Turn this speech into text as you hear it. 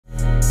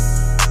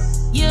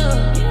Yeah,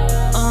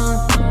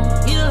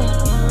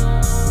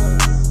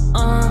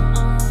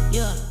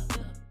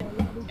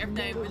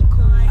 everything really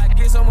cool. I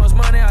get so much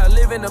money, I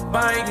live in the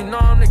bank. You know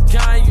I'm the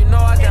kind, you know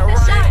I got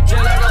right.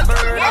 Just like a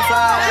bird, I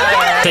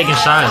fly. Taking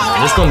shots,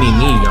 this gonna be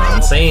me, y'all.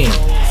 I'm saying.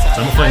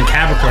 So I'm a fucking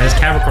Capricorn. It's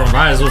Capricorn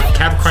vibes. What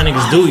Capricorn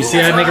niggas do? You see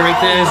that nigga right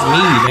there? It's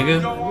me, nigga.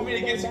 You don't want me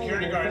to get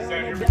security guards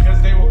down here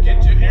because they will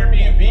get you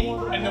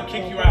Airbnb and they'll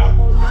kick you out.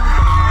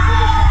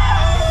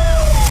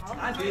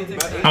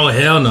 Oh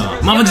hell no!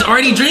 Mama's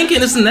already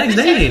drinking. It's the next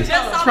day. It's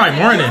probably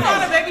morning. I saw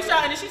the baby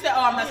shot and then she said,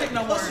 "Oh, I'm not taking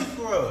no more."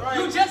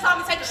 You just saw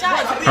me take a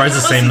shot. Or it's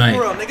the same night.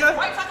 Why you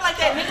talking like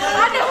that, nigga?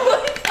 I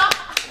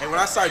know. And when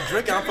I start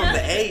drinking, I'm from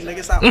the A,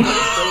 nigga. Stop fucking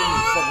telling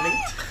me, fuck me.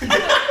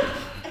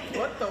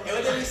 What the?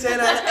 And they be saying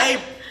that, hey,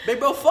 big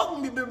bro, fuck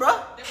with me, big bro.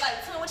 They're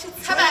like, "Tell me what you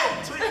talking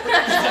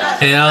about."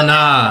 Hell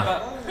nah.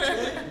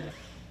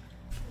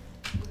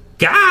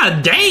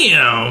 God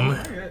damn.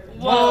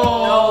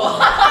 Whoa.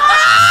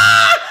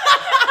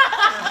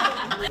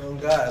 Oh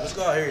God, let's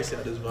go out here and see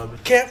how this woman.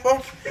 Can't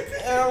phone.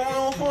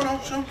 I want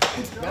to show. Man,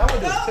 I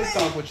went to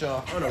TikTok with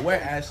y'all. I don't know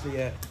where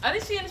Ashley at. I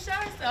think she in the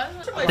shower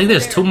still. I think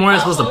there's 2 more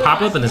that's supposed to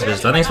pop up in this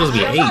bitch. I think it's supposed to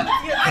be 8. I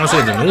want to see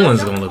what the new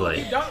one's gonna look like.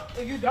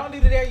 If you don't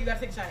leave it there, you gotta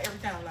take a shot every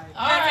time. Like,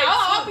 alright,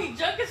 I'll be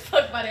drunk as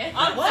fuck by then.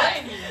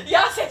 What?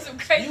 Y'all say some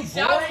crazy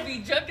shit. I'll be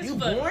drunk as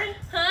fuck. You boring?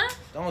 Huh?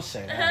 Don't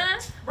say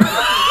that.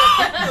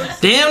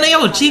 Damn, they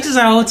got cheeks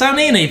out all the time.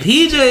 They in a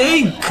PJ.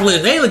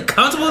 They look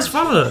comfortable as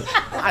fuck.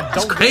 I don't.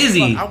 It's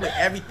crazy. I'm with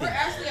everything. Where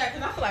Ashley at?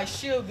 Cause I feel like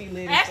she'll be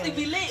lit. Ashley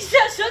be lit.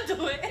 She'll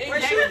do it.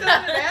 Where she was in the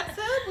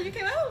bathtub when you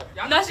came out?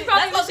 No, she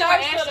probably in the shower.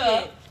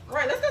 Ashley.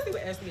 Right, let's go see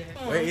what Ashley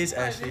at. Where is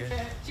Ashley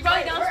at? She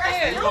probably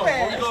downstairs.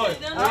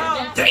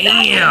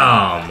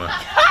 Damn.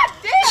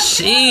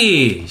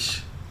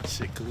 Sheesh.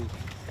 Shit, cool.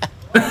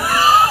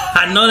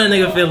 I know that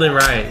nigga feeling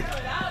right.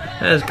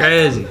 That's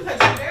crazy.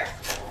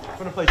 I'm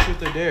gonna play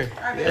truth or dare.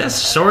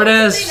 That's short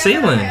ass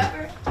ceiling.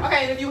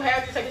 Okay, if you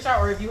have, you take a shot,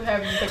 or if you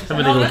have, you take a shot.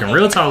 That nigga looking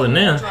real tall in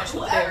there.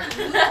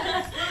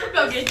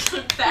 Go get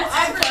drunk fast.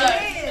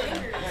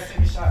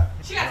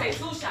 She gotta take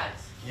 2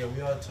 shots. Yeah,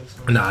 we all took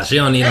some. Nah, she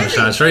don't need no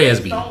shot. Straight ass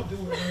be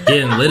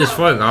getting lit as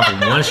fuck off of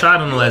 1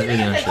 shot on the last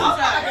video and shit.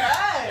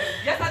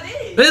 Yes, I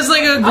did. It's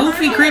like a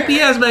goofy,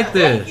 creepy ass back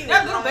there.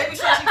 That little baby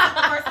shot she took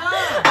the first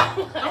time.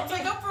 Don't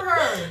take up for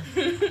her.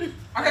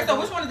 Okay, so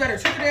which one is better,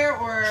 truth or dare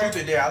or? Truth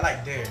or dare? I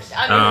like dares.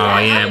 Oh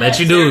yeah, bet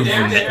you do,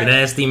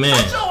 nasty man.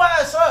 Shut your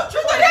ass up.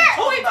 Truth or dare?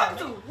 Who you talking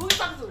to? Who you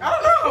talking to? I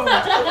don't know.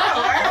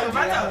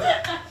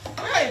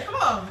 Okay, come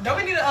on. Don't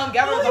we need to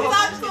gather the whole?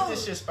 Let's get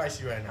this shit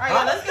spicy right now. All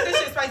right, let's get this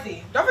shit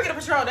spicy. Don't forget to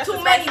Patron. That's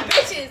Too many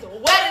bitches.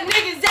 Where the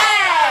niggas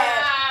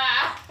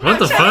at? What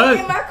the fuck?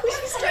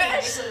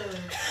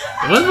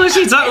 What was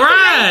she talking?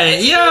 Right,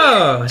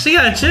 yo, she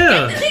gotta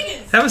chill.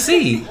 Have a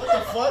seat. What the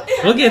fuck?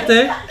 We'll get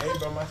there. Hey,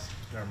 bro, my.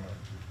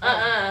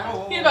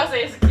 He about to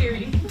say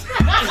security. Don't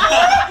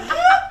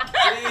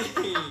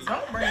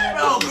bring that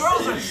Bro,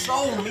 girls are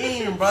so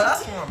mean, bro.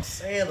 That's what I'm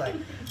saying. Like,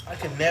 I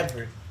could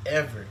never,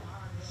 ever.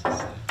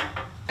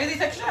 Izzy,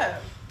 take a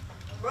shot.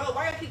 Bro,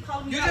 why you keep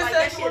calling me You out just like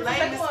said that you shit want to lame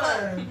take as fuck?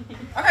 one.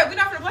 Okay, we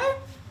not finna play?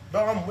 Bro,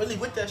 I'm really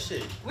with that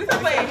shit. We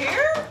finna play it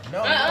here? No,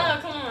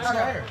 Come on.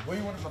 Sure. Where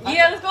you want to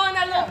Yeah, let's go in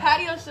that little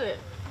patio shit.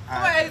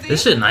 Come on, Izzy.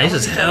 This shit nice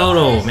as hell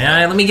though,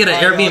 man. Let me get an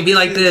Airbnb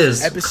like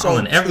this.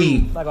 Episode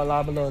Every. 2, like a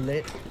lot below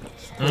lit.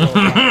 We're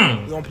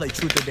gonna play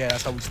truth or dare.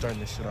 That's how we starting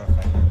this shit off.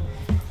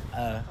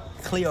 Right?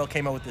 Cleo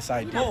came up with this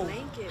idea. Did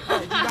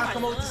you not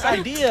come up with this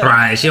idea?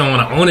 Right, she don't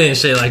want to own it and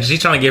shit. Like she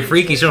trying to get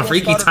freaky. She want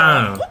freaky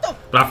time.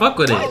 But I fuck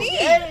with it.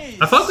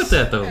 I fuck with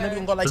that though.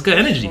 It's good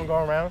energy.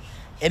 Go around,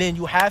 and then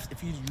you have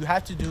you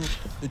have to do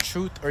the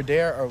truth or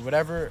dare or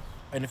whatever.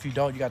 And if you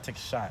don't, you gotta take a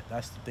shot.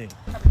 That's the thing.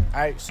 All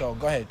right, so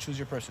go ahead, choose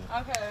your person.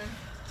 Okay.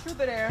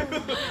 Truth or dare?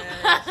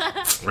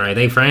 Right,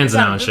 they friends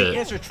now and shit.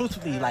 Answer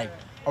truthfully, like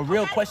a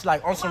real question,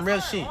 like on some real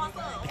shit.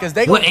 Because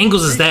they. What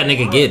angles is that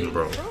nigga getting,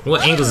 bro?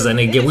 What angles is that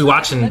nigga get? We're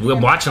watching the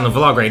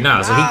vlog right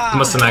now, so he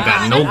must have not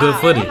got no good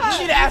footage. You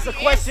need to ask a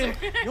question.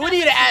 You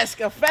need to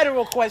ask a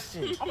federal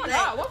question. Oh my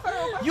God, what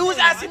federal question? You was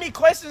asking me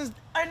questions,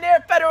 and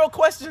they're federal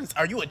questions.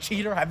 Are you a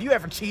cheater? Have you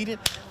ever cheated?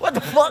 What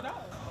the fuck?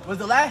 Was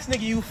the last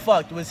nigga you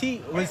fucked? Was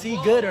he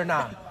good or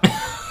not?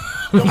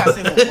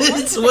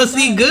 Was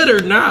he good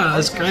or not?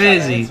 That's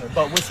crazy.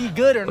 But was he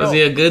good or not? Was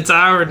he a good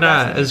time or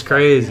not? That's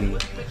crazy.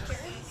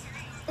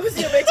 Was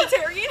he a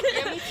vegetarian?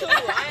 Yeah, me too.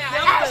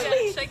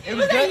 It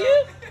was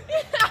good.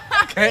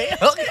 Okay.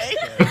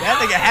 That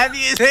nigga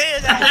happy as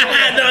hell.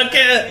 No, I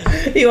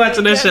can't. He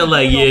watching that shit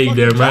like, yeah, you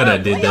damn right I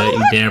did that.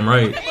 You damn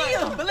right.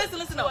 But listen,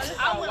 no. I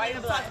don't want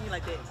him to talk to me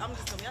like that. I'm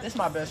just gonna be This is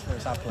my best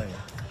friend. Stop playing.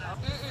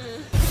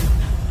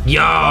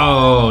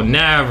 Yo,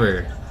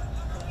 never.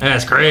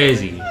 That's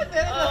crazy.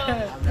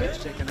 I'm never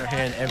shaking her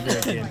hand ever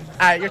again. All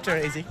right, your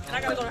turn, Izzy. And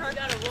I gotta go to her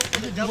down the room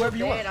for the Do whatever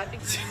you want. I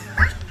think.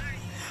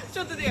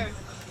 Truth or dare?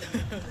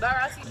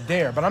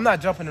 Dare, but I'm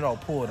not jumping in no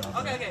pool though.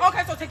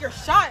 Okay, so take your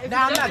shot.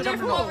 Nah, I'm not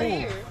jumping in no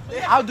pool.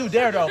 I'll do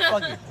dare though.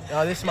 Fuck it.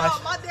 No, this is my.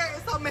 My dare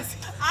is so messy.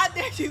 I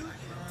dare you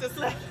to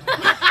slap.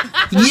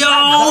 Yo,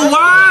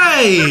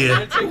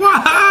 why?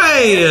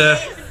 Why?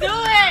 Do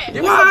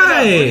it.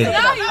 Why?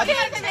 No, you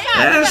can't take it.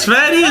 That's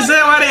fatty. He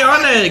said why they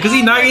on that? Cause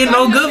he not getting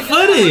no good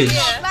footage.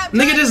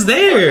 Nigga just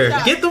there.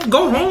 Get them.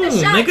 Go home,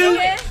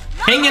 nigga.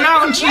 Hanging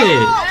out and shit.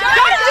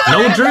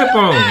 No drip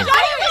on.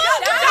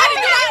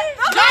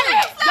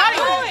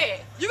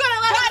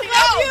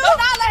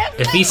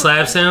 If he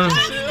slaps him,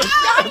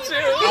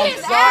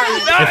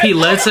 if he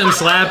lets him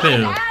slap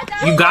him,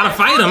 you gotta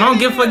fight him. I don't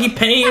give a fuck. He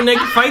paying you,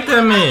 nigga. Fight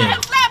that man.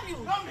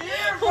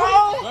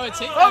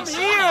 Come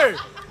here.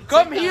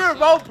 Come here,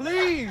 bro,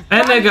 please.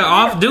 That nigga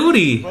off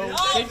duty.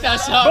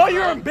 Bro,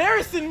 you're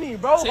embarrassing me,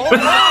 bro. Hold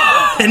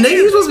on. And nigga,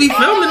 you supposed to be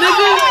filming, nigga.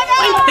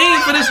 I ain't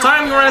paying for this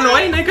time you running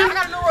away, nigga.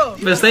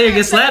 But stay and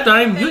get slapped, you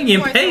ain't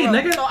getting paid,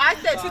 nigga. So I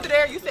said truth or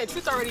dare, you said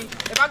truth already.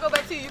 If I go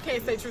back to you, you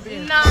can't say truth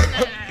again. No.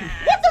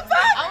 What the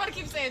fuck? I want to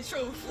keep saying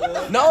truth.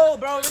 No,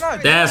 bro, you're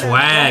not. That's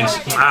wags.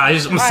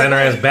 I'm gonna send her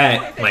ass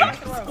back. Like,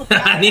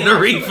 I need a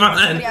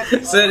refund.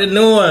 Send a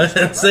new one.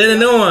 Send a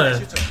new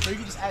one. So you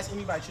can just ask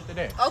anybody truth or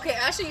dare. Okay,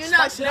 actually, you're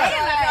not sure. I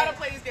gotta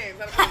play these games.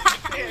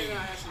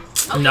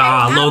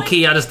 Nah, low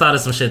key, I just thought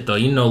of some shit though.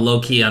 You know, low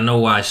key, I know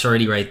why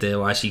Shorty right there,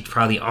 why she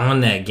probably on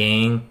that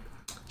gang.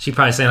 She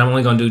probably saying I'm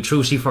only gonna do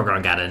truth. She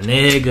fucking got a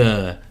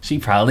nigga. She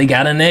probably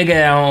got a nigga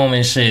at home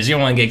and shit. She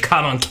don't wanna get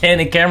caught on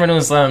candid camera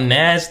doing something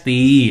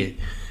nasty.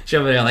 She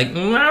over there like,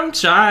 I'm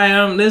shy,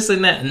 I'm this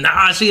and that.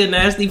 Nah, she a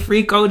nasty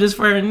freako just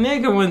for her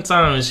nigga one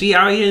time. She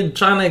out here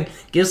trying to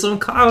get some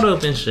clout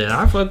up and shit.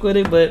 I fuck with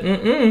it, but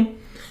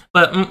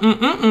But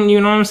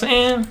you know what I'm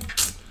saying?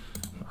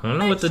 I don't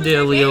know what the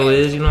dealio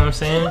is, you know what I'm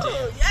saying?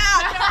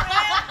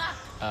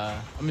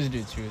 I'm just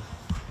do the truth.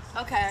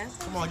 Okay.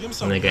 Come on, give me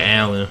some. Nigga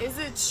Allen. Is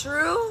it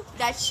true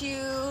that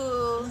you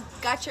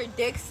got your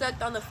dick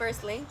sucked on the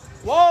first link?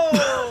 Whoa!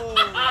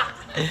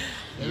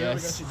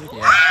 Yes.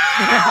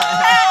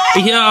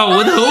 Yo,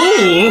 with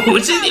who?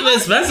 What you even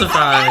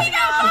specify?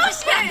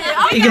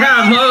 You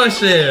got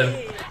motion.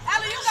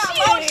 Allie, you got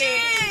motion.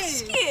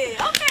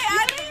 Shit. Okay, I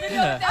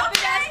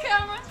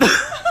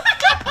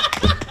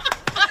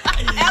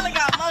Allie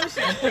got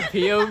motion.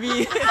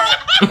 POV.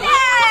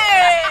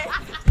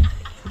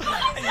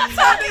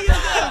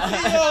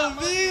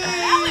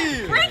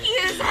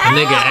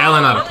 Nigga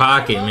Allen out of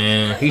pocket,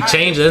 man. He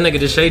changed it. That nigga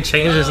Deshae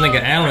changed this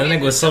nigga Allen. That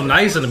nigga was so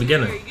nice in the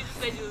beginning.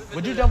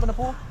 Would you jump in the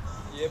pool?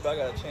 Yeah, but I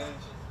gotta change.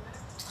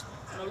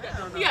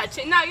 You gotta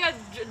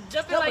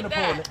jump in like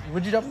that.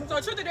 Would you jump in the pool?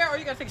 So truth or dare, or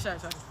you gotta take a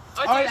shot, son?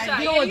 Or All take a right, shot. if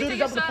you don't want to do the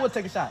jump in the pool,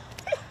 take a shot.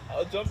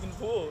 I'll jump in the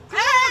pool.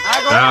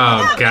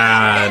 Oh,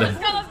 God. Let's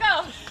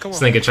go. This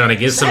nigga trying to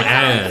get some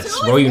ass.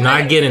 Bro, you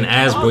not getting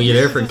ass, bro. You're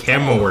there for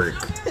camera work.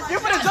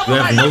 You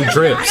have no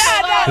drips.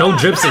 No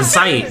drips in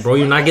sight, bro.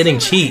 You're not getting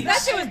cheeks.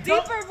 That shit was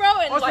deeper, bro,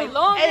 and like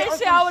long and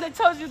shit. I would have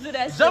told you to do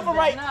that shit. Jumping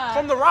right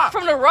from the rock.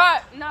 From the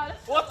rock. Nah,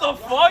 that's What the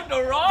fuck,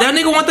 the rock? That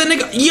nigga want that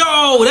nigga.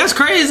 Yo, that's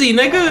crazy,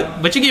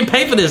 nigga. But you getting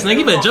paid for this, nigga.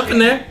 You better jump in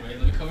there.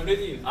 Let me come with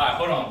you. Alright,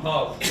 hold on,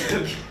 pause.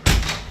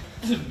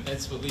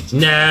 That's what we do.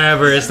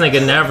 Never. This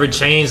nigga never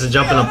changed to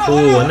jump in a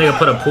pool. A nigga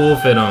put a pool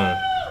fit on.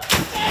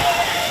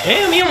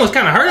 Damn, he almost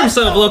kind of hurt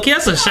himself, low key.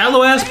 That's a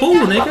shallow ass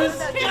pool, nigga.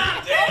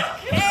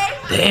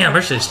 Damn,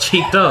 her shit's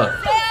cheeked up.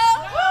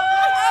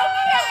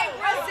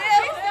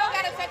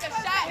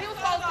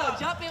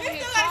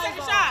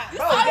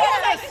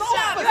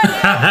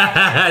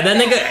 That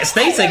nigga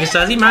stay taking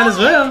shots. He might as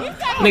well.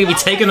 Nigga be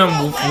taking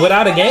them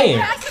without a game.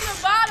 That's in the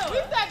bottle. We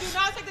said do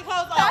not take the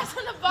clothes off. That's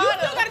in the You bottle.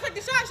 still gotta take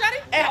the shot, Shotty.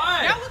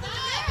 That wasn't in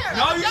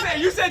there.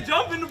 No, you said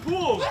jump in the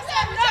pool. You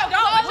said no, No,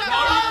 you did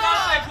not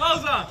say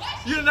clothes on.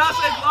 You did not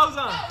say clothes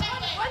on.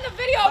 Run the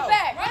video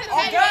back. Run the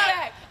video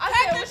back. I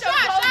said Take with the your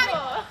shot, clothes Shotty.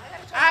 on.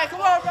 Alright,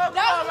 come on, bro.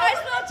 That was a nice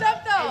little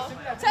jump though.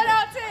 10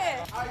 out of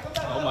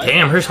 10.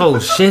 Damn, her whole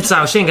shit's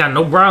out. She ain't got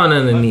no bra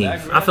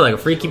underneath. I feel like a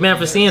freaky man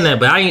for seeing that,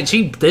 but I ain't.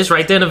 She this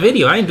right there in the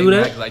video. I ain't do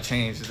that. I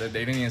changed. They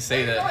didn't even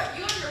say that.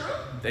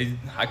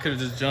 I could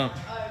have just jumped,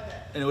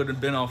 and it would have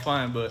been all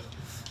fine. But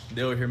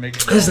they were here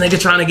making. This nigga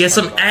trying to get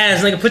some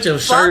ass. Nigga, put your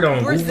shirt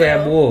on. Move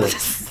that boy.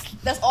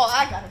 That's all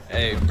I got.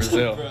 Hey,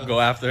 Brazil, go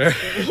after her.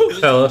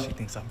 Hello. She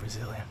thinks I'm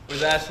Brazilian.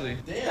 Where's Ashley?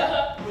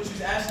 Damn. Which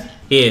is Ashley?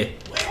 Yeah.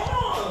 Wait,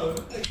 hold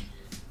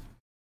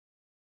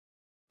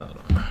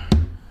on.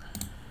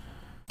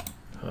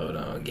 Hold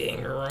on,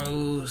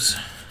 Gangaroos.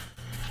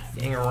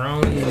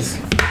 Gangaroos.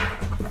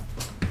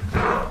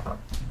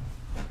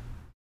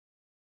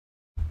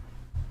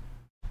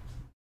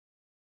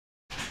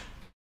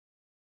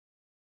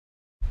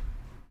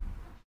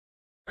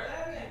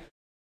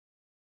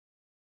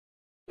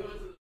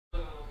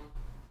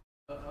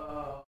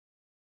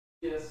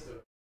 Yes,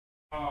 sir.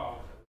 Oh.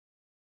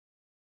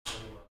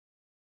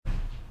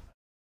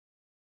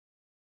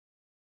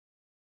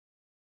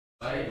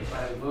 Like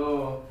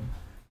little,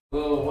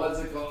 what's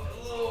it called?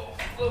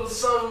 Little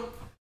something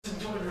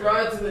to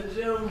ride to the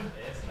gym.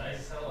 Yeah, it's nice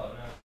as hell out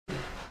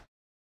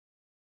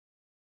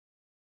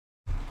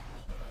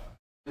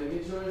now.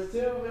 Get yours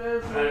too,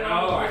 man. I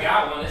know, I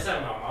got one. It's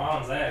at my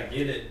mom's. I had to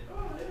get it.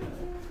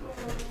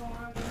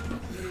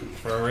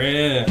 For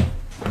real.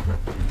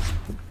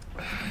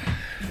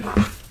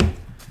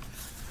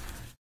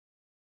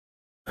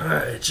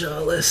 Alright,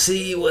 y'all, let's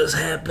see what's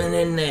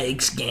happening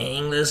next,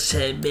 gang. Let's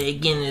head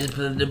back in this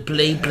the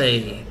play.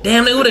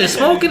 Damn, they over there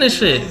smoking and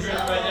shit.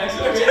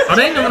 Oh,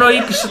 they didn't even know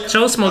you can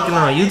show smoking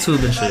on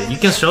YouTube and shit. You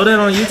can show that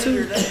on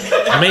YouTube?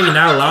 Or maybe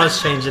now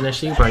laws changing and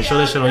shit. You probably show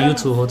that shit on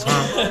YouTube the whole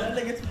time. I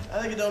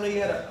think it don't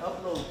even had to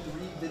upload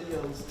 3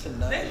 videos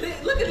tonight.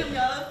 Look at them,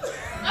 y'all.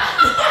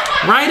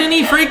 Right, and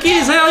he freaky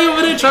as hell. You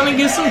over there trying to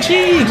get some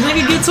cheese.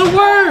 Nigga, get to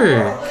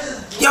work.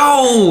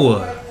 Yo.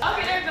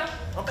 Okay, there you go.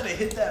 I'm gonna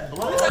hit that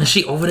blow. And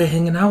she over there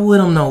hanging out with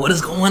him though. What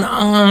is going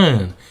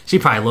on? She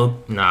probably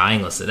look. Nah, I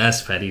ain't gonna say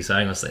that's petty. So I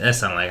ain't gonna say that.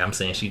 Sound like I'm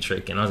saying she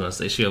tricking. I was gonna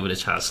say she over there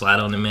trying to slide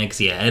on the man because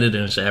he an editor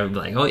and shit.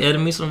 Everybody be like, oh, you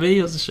edit me some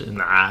videos and shit.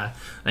 Nah, I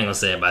ain't gonna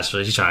say it about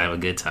sure. She trying to have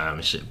a good time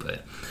and shit.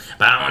 But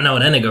I don't know.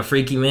 That nigga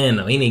freaky man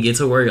though. He need to get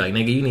to work. Like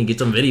nigga, you need to get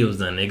some videos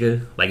done,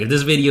 nigga. Like if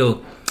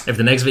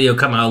the next video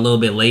come out a little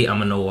bit late,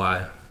 I'ma know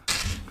why.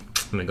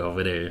 Let me go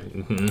over there.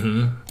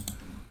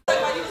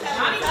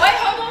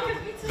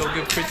 Go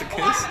give Chris a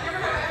kiss.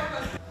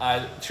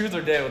 Truth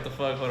or dare? What the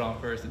fuck? Hold on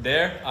first.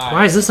 Dare?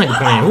 Why is this nigga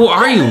playing? Who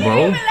are you,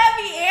 bro? Let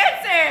me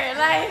answer.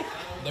 Like,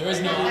 There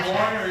is no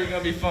boring or you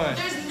gonna be fun?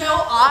 there's no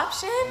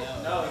option.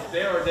 No, it's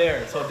dare or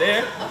dare. So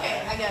dare?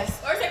 Okay, I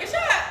guess. Or take a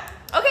shot.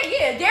 Okay,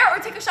 yeah, dare or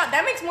take a shot.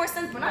 That makes more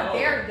sense, but not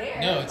dare.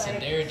 No, it's a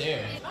dare.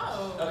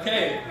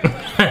 Okay.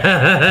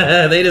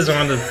 They just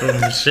wanted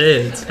some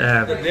shit to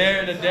happen.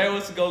 The dare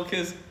was to go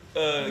kiss.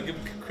 Give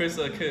Chris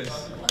a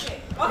kiss.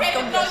 Okay, no,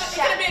 it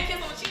could have been a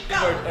kiss on the cheek.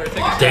 Or take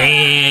a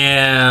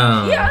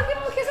Damn. Yeah, I'll give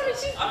him a kiss on the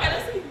cheek. Okay,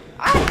 let's see.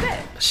 I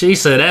bet. She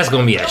said that's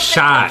gonna be a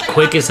shot,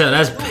 quick as hell.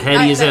 That's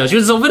petty as hell. She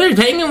was over there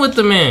hanging with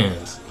the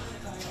mans.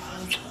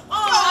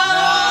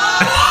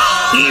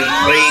 He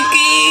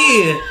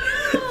freaky.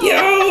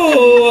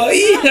 Yo,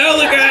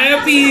 look how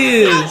happy he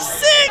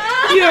is.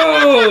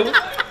 Yo.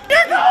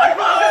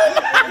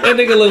 That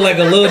nigga look like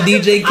a little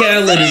DJ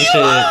Khaled and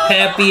shit.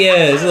 Happy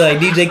ass. Like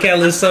DJ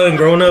Khaled's son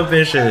grown up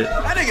and shit.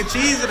 That nigga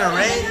cheese in a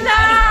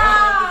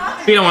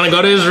rain. He don't want to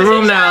go to his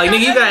room now. Like, nigga,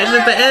 you guys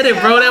just the edit,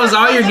 bro. That was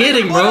all you're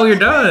getting, bro. You're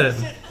done.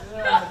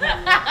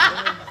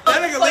 That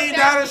nigga lean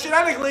down and shit.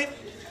 That nigga lean.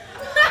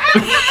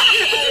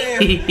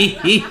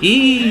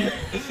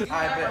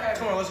 Alright, bet.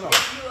 Come on, let's go.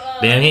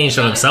 Damn, he ain't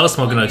show himself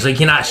smoking up. So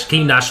can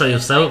you not show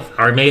yourself?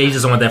 Or maybe he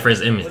just don't want that for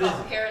his image.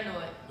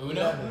 Paranoid.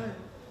 Uno?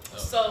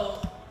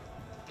 So,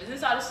 is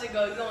this how this shit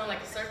go? You go in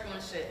like a circle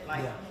and shit,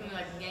 like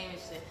like a game and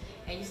shit,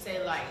 and you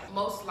say like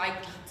most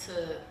likely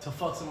To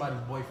fuck somebody's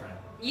boyfriend.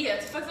 to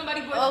fuck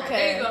somebody's boyfriend. Okay.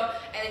 There you go,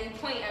 and then you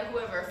point at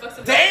whoever fuck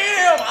somebody.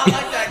 Damn, I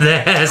like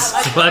that.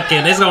 That's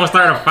fucking. It's gonna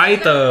start a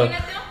fight though.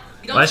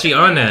 Why is she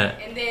on that?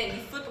 And then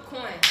you flip a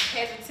coin,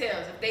 heads or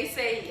tails. If they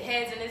say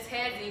heads and it's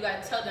heads, then you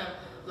gotta tell them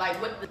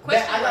like what the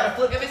question I gotta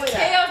was. flip If the it's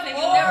coin tails, then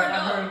you never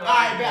know.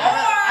 Alright, bet.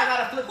 I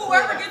gotta flip the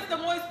Whoever coin. gets the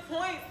most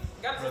points,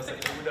 gotta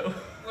take the shot.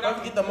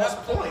 Whoever get the most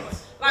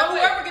points. Like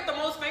whoever get the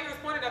most fingers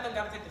pointed at them,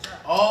 gotta take the shot.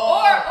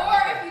 Oh.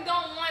 Or if you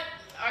don't want,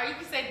 or you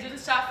can say do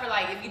the shot for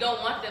like if you don't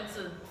want them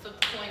to flip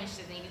the coin and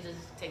shit, then you can just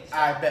take the shot.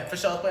 Alright, bet. For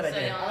sure, let's play that So,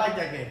 game. I like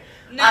that game.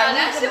 Nah, Alright,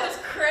 that who's shit the- was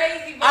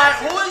crazy. Bro. Alright,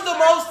 who is the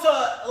most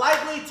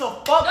likely to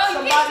fuck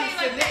No, you can't somebody's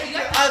say it like that. You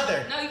significant gotta, other?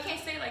 no, you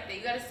can't say it like that.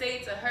 You gotta say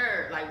it to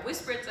her, like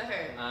whisper it to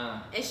her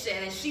and shit,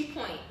 and then she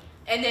point.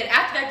 And then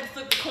after that, you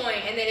flip the coin,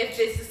 and then if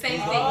it's the same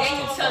thing, then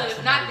you tell her.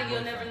 If not, then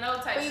you'll never know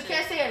type But you shit.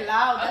 can't say it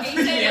loud. Okay,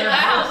 you say it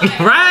loud. Like,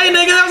 Right,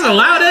 nigga, that was the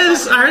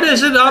loudest. I heard that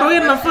shit all the way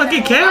in the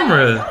fucking I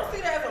camera. don't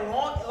see that as a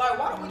long. Like,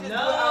 why don't we just do it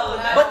out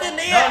loud? But then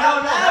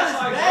out loud is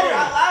better.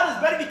 Out loud is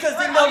better because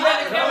then they'll let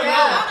it go.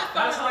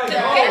 That's like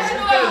the paranoid,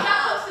 you're not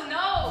supposed to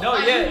know. No,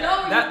 Like, yeah, you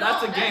know,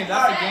 that's a game,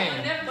 that's a game.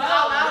 You never But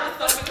out know. loud is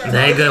so much better.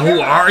 Nigga,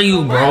 who are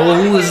you, bro?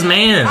 Who is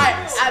man?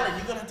 Alright, Alan,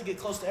 you're gonna have to get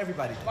close to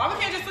everybody. Why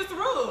we can't just switch the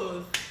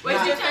rules? Wait,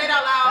 Just you say it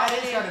out loud.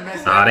 That is kind of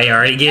messy. Oh, they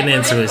already getting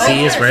into it.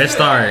 See, it's where it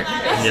start.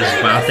 Just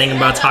about thinking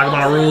about talking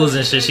about rules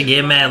and shit. She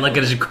get mad. Look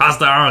at her. She crossed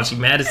her arms. She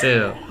mad as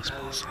hell.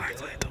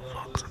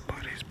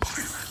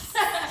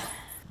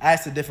 I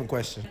asked a different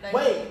question.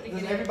 Wait,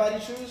 does everybody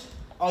choose?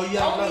 Oh, you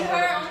have Only another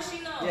her, one? only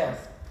she knows. Yeah.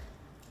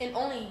 And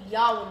only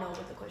y'all will know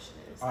what the question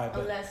is. Alright,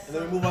 bet. Unless. And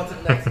then we move on to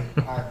the next one.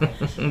 Alright, bet,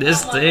 for sure.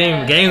 This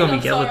thing game gonna be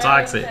hella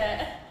toxic.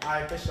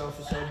 Alright, for sure,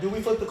 for sure. Do we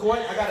flip the coin?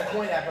 I got a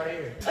coin app right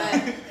here.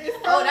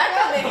 Oh, that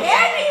comes in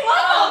handy. What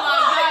Oh the my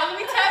fuck? god, let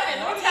me tap it.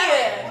 Let me tap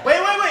it. Wait.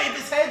 If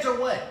it's heads or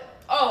what?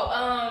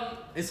 Oh,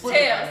 It's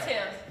flipping, tails, right?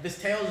 tails. If it's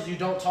tails, you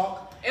don't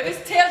talk. If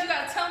it's tails, you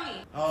gotta tell me.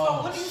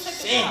 Oh, What do you take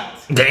the shit.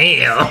 shots?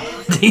 Damn.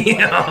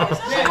 Damn.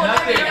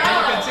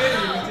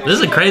 Nothing. This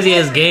is a crazy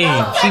ass game.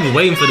 She was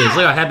waiting for this.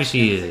 Look how happy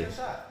she is.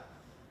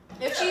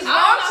 If she's I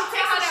wrong, don't she know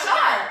takes how a that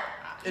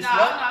shot. It's Nah,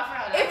 what? I'm not for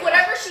how that If works.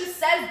 whatever she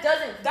says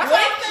doesn't That's work,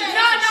 what I'm she saying.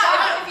 takes a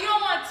shot. If you don't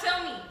want to tell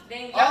me,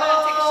 then y'all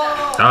gotta take a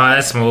shot. Oh,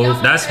 that's smooth.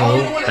 That's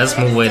smooth. That's a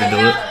smooth way to do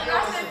it.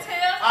 I said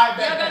tails, Alright,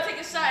 bet, y'all bet. gotta take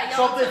a shot.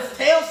 So Y'all if it's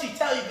tails, she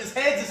tell you. If it's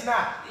heads, it's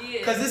not.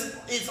 Yeah. Cause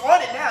it's on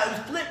it now. It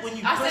was flipped when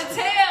you I pushed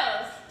said it.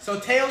 tails. So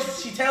tails,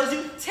 she tells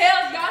you.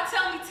 Tails, y'all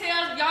tell me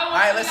tails. Y'all want All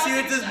right, to let's see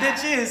what this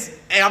bitch is.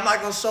 Hey, I'm not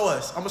gonna show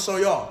us. I'm gonna show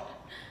y'all.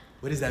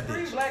 What is that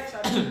bitch?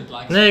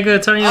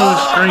 Nigga, turn your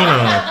screen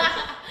on.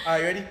 All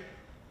right, ready?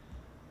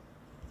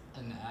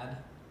 An ad?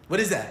 What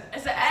is that?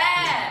 It's an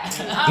ad.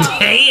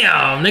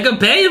 Damn, nigga,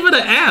 pay for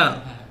the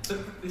app.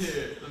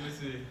 Here, let me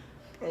see.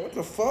 Bro, what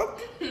the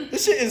fuck?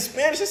 This shit in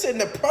Spanish. This shit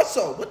in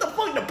Nepresso. What the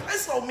fuck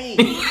Nepresso mean?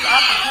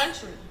 Out the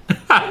country.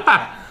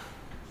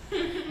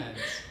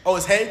 Oh,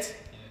 it's heads?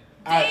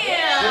 Damn.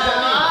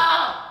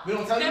 We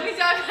don't tell That you? means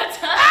y'all got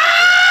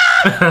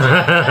time.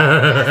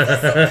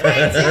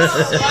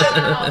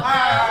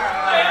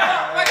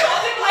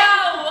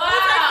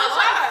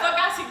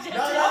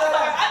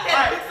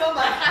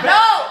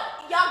 No,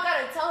 y'all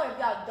gotta tell her if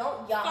y'all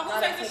don't. Y'all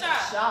gotta take a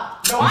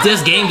shot.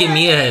 This game give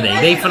me a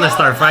headache. They finna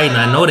start fighting.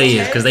 I know they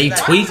is, cause they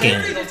tweaking.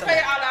 Just pay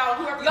it out loud.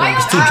 Whoever I'm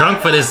just too drunk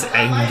for this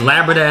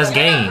elaborate ass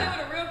game. Now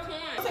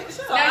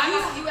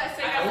you gotta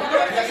say that.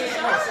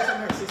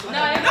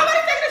 Nobody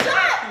taking a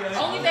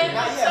shot. Only they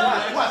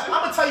I'm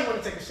gonna tell you when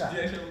to take a shot.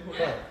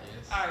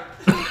 Alright.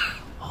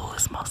 Oh,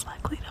 it's most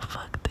likely to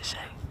fuck Deshae.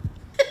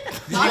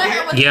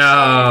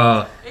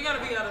 Yo. It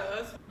gotta be out of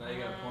us. Now you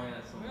gotta point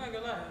at I'm something. not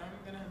gonna lie.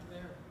 I'm gonna have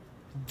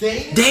to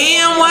there.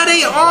 Damn, why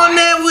they on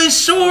that with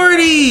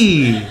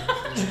Shorty?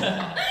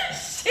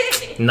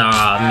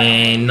 Nah,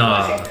 man,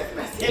 nah.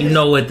 You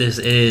know what this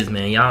is,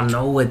 man. Y'all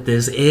know what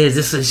this is.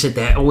 This is shit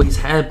that always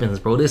happens,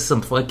 bro. This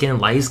some fucking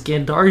light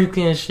skin, dark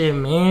skin shit,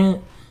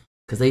 man.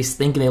 Cause they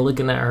thinking they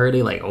looking at her,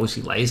 they like, oh,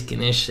 she light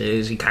skin and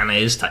shit. She kind of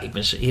is type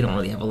and shit. He don't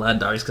really have a lot of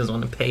dark skins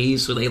on the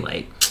page, so they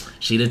like,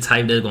 she the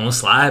type that's gonna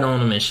slide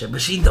on him and shit. But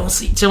she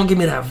don't give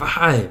me that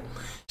vibe.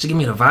 She give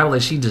me the vibe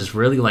like she just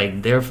really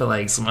like there for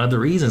like some other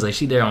reasons. Like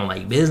she there on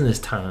like business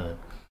time.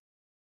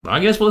 But I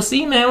guess we'll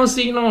see, man. We'll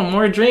see, you know,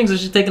 more drinks. If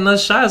she taking other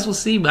shots, we'll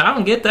see. But I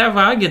don't get that vibe.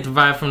 I get the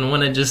vibe from the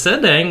one that just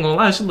said that. I ain't gonna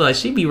lie. She look like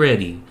she be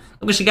ready.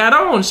 Look what she got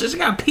on. She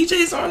got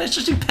PJs on and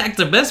shit. She packed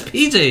the best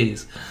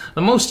PJs. The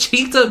most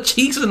cheeked up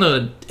cheeks in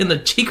the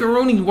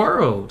cheekaroonie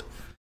world.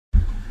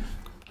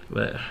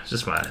 But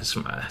just my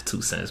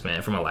 2 cents,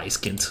 man, from a light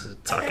skin to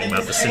talking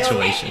about the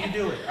situation. You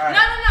do it. All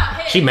right.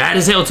 No. She mad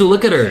as hell too.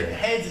 Look at her.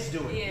 Heads is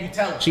doing it. You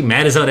tell her. She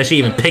mad as hell that she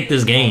even picked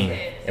this game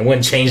and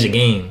wouldn't change the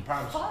game.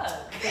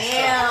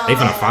 Damn. They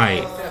finna fight.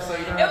 It was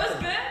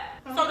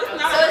good. So this is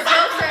not So it's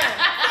your turn.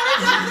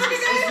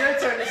 It's your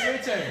turn. It's your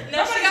turn.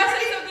 No, she gotta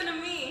say something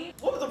to me.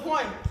 What was the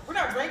point? We're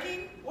not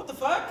drinking? What the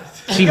fuck?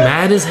 She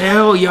mad as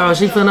hell, y'all.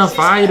 She finna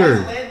fight her.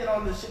 Landed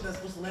on the shit that's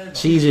supposed to land on.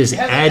 She just It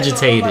hasn't landed on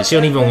agitated. like She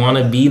don't even that. want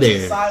to be there.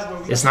 Decide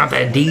where we It's gonna not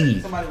that say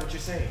deep. Somebody what you're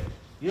saying.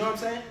 You know what I'm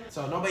saying?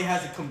 So nobody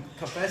has to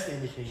confess to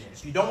anything yet.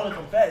 If you don't want to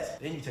confess,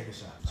 then you take a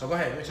shot. So go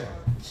ahead, your turn.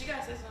 She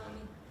gotta say something to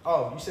me.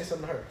 Oh, you say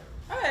something to her.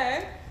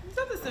 Okay.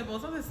 Something simple,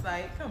 something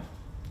slight. Come.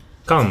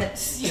 Come. Yo,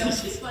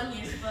 she's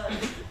funny as fuck.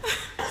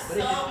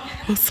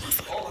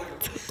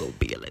 Go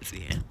be a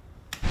lesbian.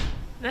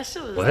 That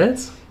shit was. What?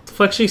 The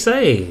fuck she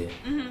say?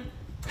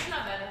 It's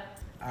not better.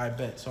 I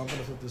bet. So I'm gonna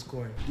flip this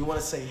coin. You want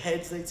to say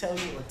heads they tell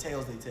you or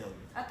tails they tell you?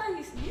 I thought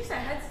you said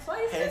heads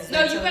twice. Heads No,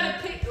 they you tell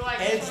gotta pick like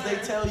Heads one. they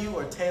tell you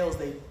or tails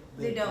they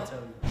don't. tell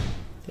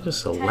you.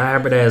 This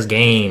elaborate ass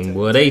game,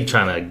 boy. They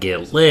trying to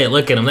get lit.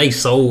 Look at them. They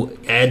so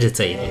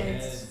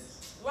agitated.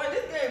 What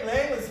this game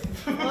lame as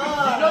fuck. You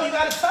know you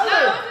gotta tell No, it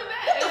her. wasn't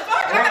bad. What the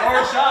fuck? Or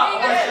a shot. You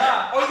Or a gotta-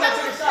 shot. Oh, you gotta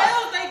take a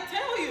shot. They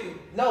tell you.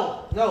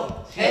 No. It's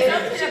up to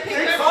Heads. the She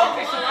picker. called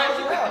She it picked out.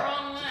 the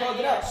wrong one. She called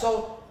it out. So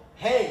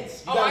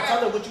heads. You Oh, gotta I tell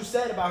got- her what you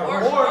said about her.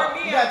 Or Or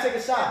me. you gotta take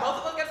a shot. Both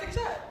of us gotta take a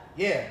shot.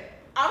 Yeah.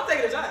 I'm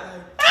taking a shot.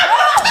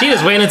 Like, She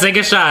just waiting to take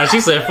a shot.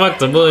 She said, fuck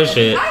the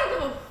bullshit. I don't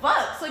give a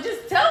fuck. So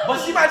just tell me.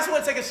 But she might just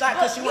want to take a shot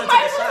because she You want to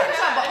might take a as well shot. take a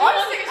shot, but If you wanna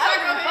honestly, take a I shot,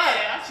 don't go give a fuck.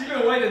 ahead. She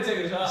been waiting to take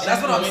a shot.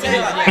 That's what I'm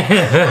saying.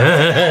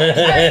 Like,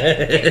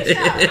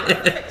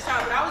 take a shot,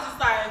 but I was just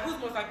like, who's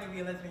most likely to be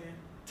a lesbian?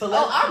 to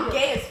Oh, I'm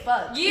gay as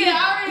fuck. Yeah,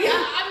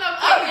 I know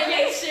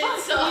Korean shit,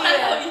 so I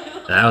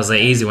know you. That was an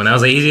easy one. That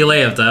was an easy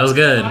layup. That was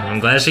good. I'm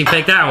glad she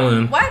picked that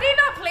one. Why they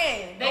not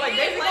playing? They Like,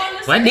 didn't they go on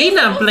the Why they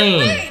not playing?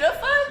 Wait, the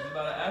fuck? She's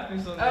about to ask me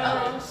something.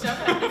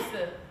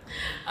 shut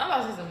I'm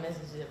about to say some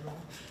messages, bro.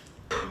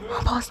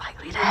 Most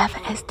likely to have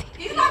an STD.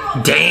 He's not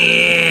gonna.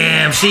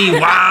 Damn, she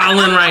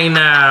wildin' right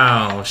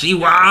now. She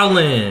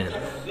wildin'.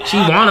 She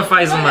wanna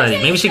fight somebody.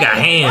 Maybe she got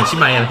hands. She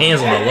might have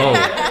hands on the low.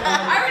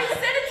 I already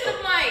said it to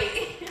the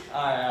mic.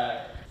 Alright.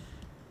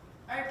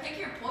 Alright, pick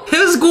your poison.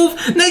 His goof,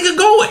 nigga,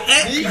 go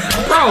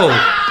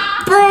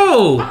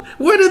bro.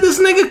 Where did this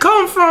nigga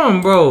come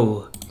from,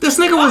 bro? This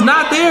nigga was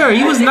not there.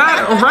 He was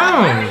not I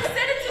around. already said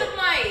it to the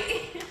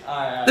mic.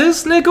 Alright.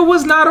 This nigga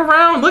was not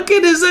around. Look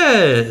at his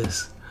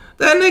ass.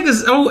 That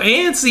nigga's so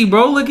antsy,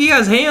 bro. Look, he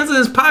has hands in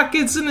his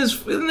pockets and his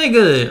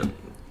nigga.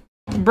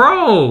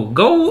 Bro,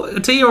 go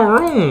to your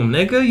room,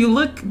 nigga. You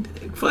look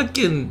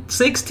fucking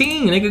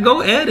 16, nigga.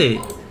 Go edit.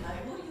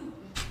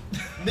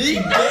 me?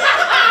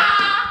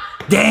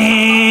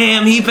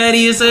 Damn, he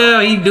petty as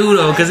hell. He do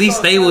though, cause he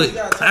stay with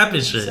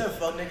clapping shit.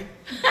 Fuck, nigga.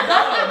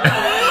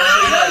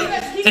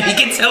 And he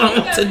can tell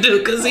him what to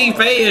do, cause he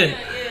paying.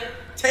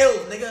 Tails,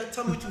 nigga.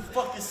 Tell me what you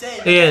fucking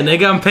said. Yeah,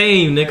 nigga, I'm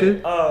paying you,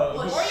 nigga.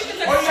 Or you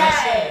can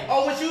say,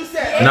 oh, what you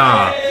said.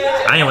 Nah,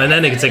 I ain't let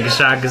that nigga take a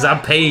shot because I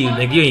paid.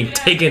 Nigga, you ain't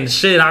taking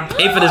shit. I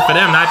paid for this for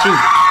them, not you.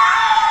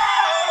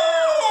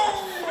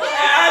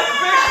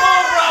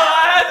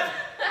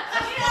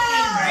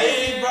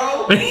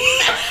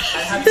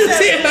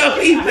 See how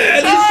he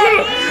mad as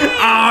fuck.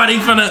 Oh, they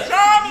finna.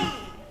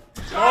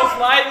 Most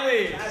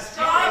likely.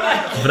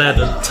 I'm gonna have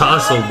to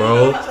tussle,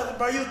 bro.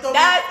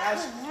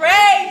 That's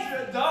crazy.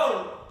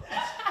 Oh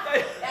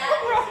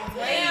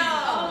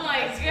my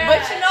god.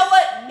 But you know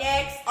what?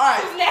 Next.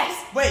 Alright. Who's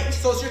next? Wait,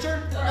 so it's your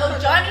turn? No,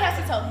 Johnny has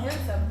to tell him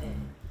something.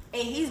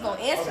 And he's gonna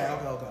answer.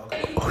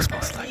 Okay. Who's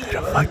most likely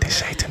to fuck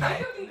Deshae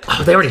tonight?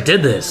 Oh, they already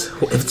did this.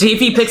 If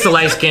he picks a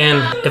light skin,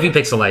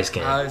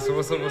 Alright, so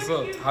what's up? What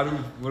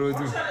do we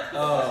do?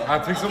 I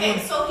pick someone?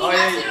 So he Oh,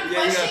 asks yeah, you the you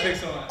gotta pick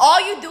question. someone.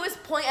 All you do is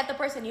point at the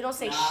person. You don't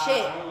say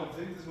shit.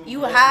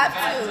 You have to.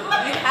 You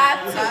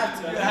have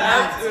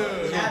to.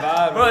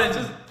 Bro,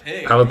 just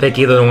pick. I would pick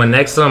either the one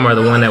next to him or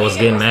the one that was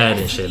getting mad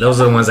and shit.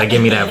 Those are the ones that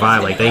give me that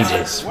vibe, like they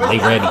ready.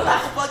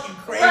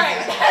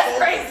 Right, that's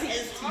crazy.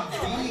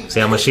 See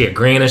how much she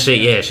agreeing and shit?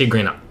 Yeah, she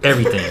agreeing on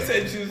everything.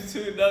 Said choose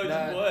two, no,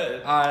 just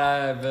what?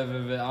 Alright, bet. I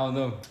don't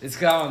know. It's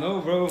cause I don't know,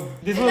 bro.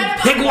 Pick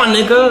one,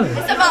 nigga.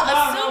 It's about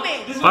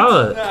assuming.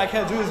 Fuck. Nah, I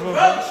can't do this, bro.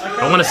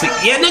 I wanna see.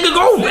 Yeah, nigga,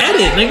 go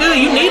edit, nigga.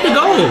 You need to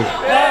go.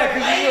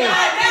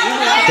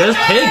 Just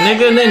pick,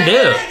 nigga, and then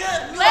dip.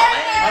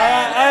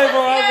 Alright,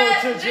 bro,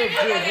 chill.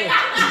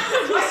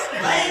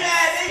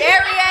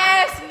 Scary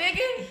ass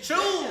nigga.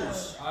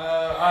 Choose.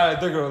 Alright,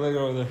 they go over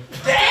there.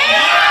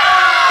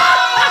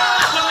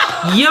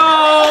 Yo,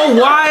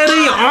 why are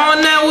they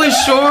on that with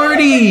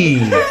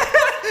Shorty?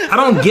 I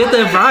don't get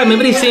that vibe.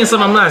 Maybe they seeing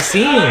something I'm not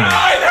seeing. I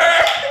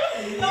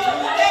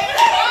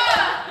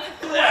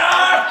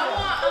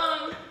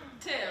want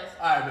tails.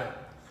 Alright, man.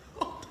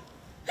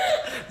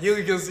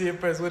 You can see it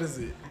first. What is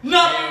it?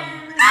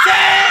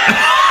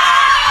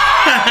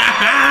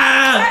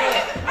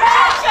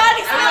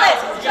 Johnny, steal it.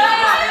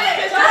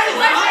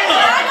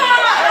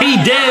 He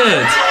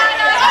did.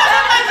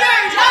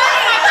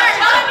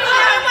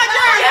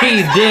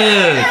 He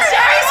did.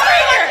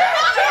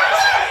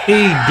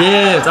 He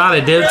did. I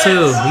did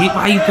too.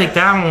 Why you pick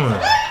that one?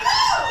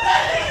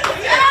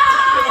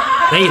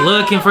 They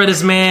looking for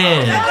this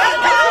man.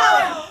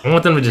 I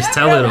want them to just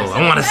tell her though.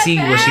 I want to see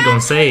what she gonna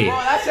say.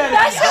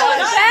 That's so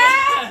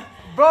bad.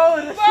 Bro,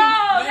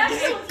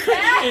 That's so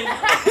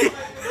bad.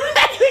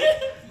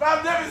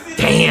 I've never seen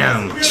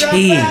Damn,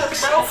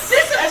 cheeks.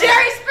 This is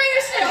Jerry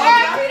Springer shit.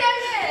 R.I.P. that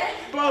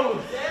Bro,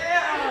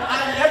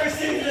 I've never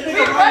seen the We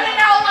nigga running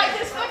out like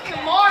this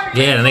fucking Mark.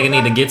 Yeah, the nigga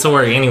need to get to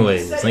work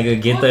anyways. Nigga,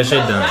 get that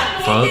shit done.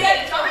 Fuck. Wait,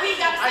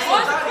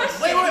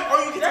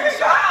 or you can take a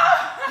shot.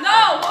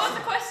 no, what was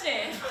the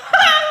question?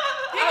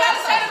 You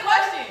gotta say the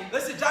question.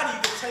 Listen, Johnny,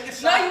 you can take a No,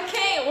 shot. you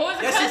can't. What was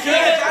the Yes, you question?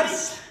 can, Johnny.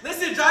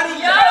 Listen, Johnny.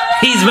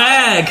 He's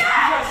back.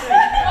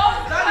 What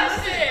was the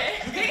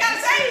question? You gotta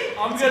say it.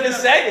 I'm gonna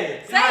say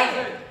it.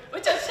 Say it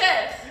with your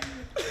chest.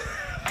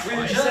 What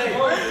did you say?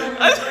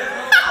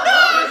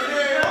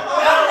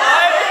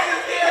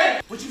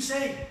 What'd you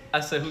say? I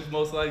said, who's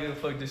most likely to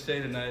fuck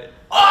Deshae tonight?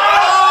 Oh!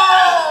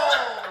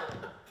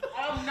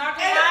 I'm not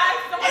gonna lie.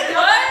 Somebody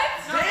What?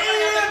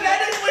 Damn,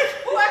 that is what.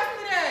 Who asked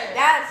me that?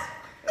 That's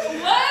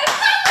What?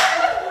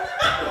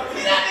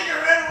 That nigga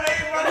ran away,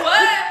 bro.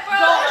 What,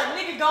 bro?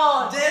 Nigga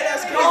gone. Damn,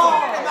 that's crazy.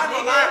 I'm not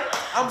gonna lie.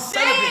 I'm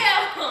celibate.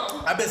 Damn.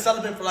 I've been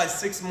celibate for like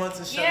 6 months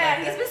and shit. yeah. like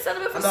He's that. been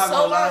celibate for I'm not so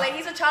gonna long. lie. Like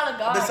he's a child of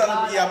God. I've been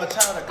celibate. Yeah, I'm a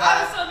child of I've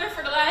God. been celibate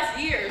for the last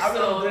year, I really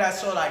don't do so. that,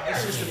 so like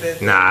it's just a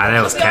bit. Nah,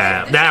 that was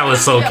cap. That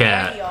was so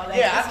cap.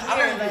 Yeah, I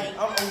don't do.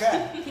 I'm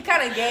God. He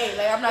kind of gay.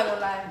 Like I'm not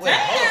gonna lie. Wait,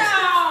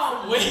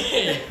 hold on.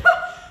 Wait.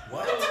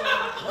 What?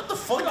 What the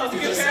fuck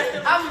did you just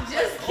say? I'm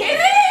just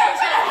kidding. I'm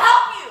trying to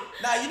help you.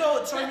 Nah, you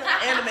know, so you're an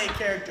anime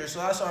character, so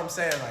that's what I'm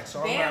saying. Like,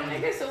 so Damn, I'm not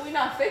nigga. So we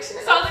not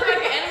fictional. So I look like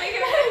an anime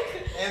character?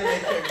 anime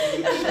character,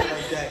 you know, shit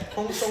like that.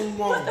 Hong Song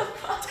Wong. Alright,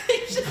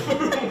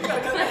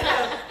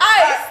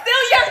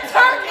 still your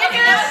turn,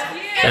 nigga.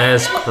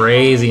 That's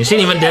crazy. And she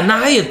didn't even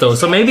deny it though.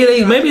 So maybe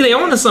they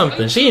on to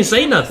something. She didn't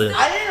say nothing.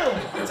 I am.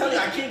 I'm telling you,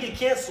 I can't get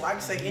canceled. I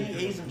can say any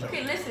Asian joke.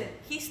 Okay, listen.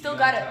 He still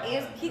gotta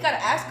answer. He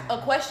gotta ask a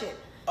question.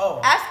 Oh.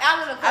 Ask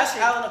Alan a Ask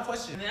question. Alan a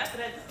question.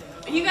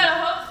 You got a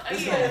host?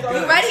 This Yeah. is good.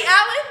 You ready,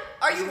 Alan?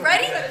 Are you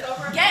ready?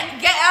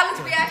 Get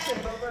Alan's reaction.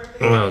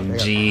 Oh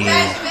jeez.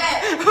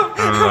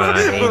 Oh, I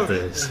hate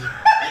this.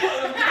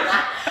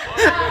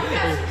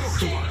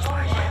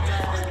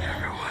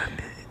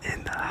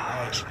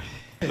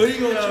 Who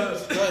you gonna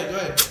choose? Go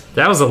ahead.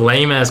 That was a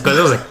lame ass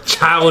question. That was a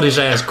childish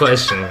ass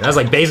question. That was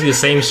like basically the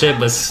same shit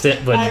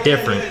but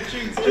different.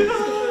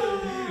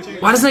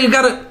 Why this nigga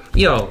gotta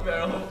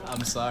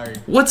I'm sorry.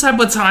 what type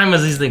of time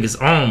is these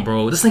niggas on,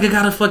 bro? This nigga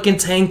got a fucking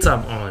tank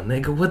top on,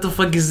 nigga. What the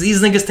fuck is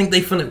these niggas think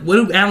they finna? What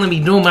do Alan be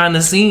doing behind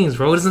the scenes,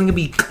 bro? This nigga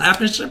be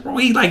clapping shit, bro.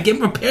 He like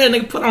getting prepared,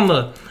 nigga. Put on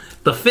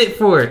the fit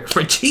for it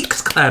for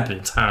cheeks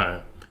clapping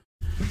time.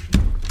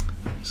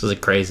 This is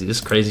crazy. This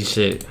crazy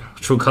shit.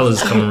 True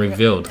colors is coming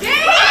revealed.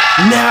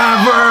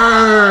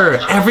 Never.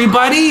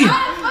 Everybody.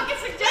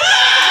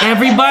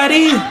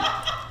 Everybody.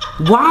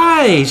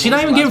 Why? She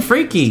not even getting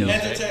freaky.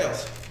 Heads or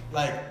tails?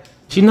 Like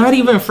She's not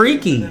even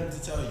freaky. To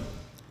tell you.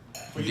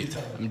 For you to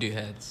tell them. I'm gonna do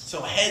heads.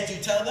 So heads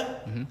you tell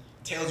them,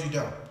 tails you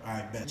don't. All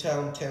right, bet.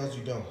 Tell them tails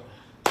you don't.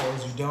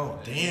 Tails you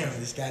don't. Damn,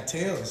 this got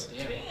tails.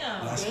 Damn.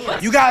 You got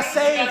saved. You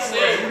got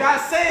saved. You got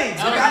saved.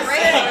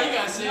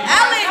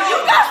 Ellen, you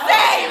got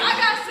saved. I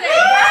got saved.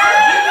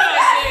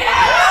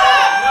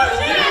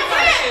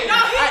 No,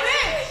 he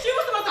did. She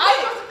was supposed to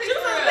pick. She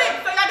was supposed to pick.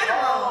 So y'all did it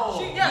wrong.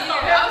 She, yeah, so I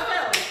was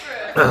supposed to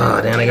pick.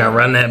 Oh, damn, they gotta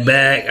run that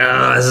back.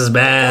 Oh, this is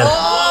bad.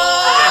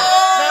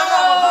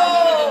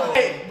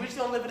 Hey, we just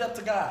gonna live it up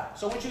to God.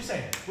 So what you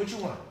saying? What you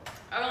want?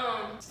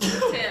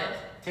 Tails.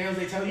 Tails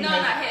they tell you? No,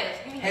 not heads.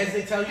 Heads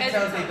they tell you,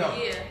 tails they don't.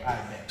 Yeah. All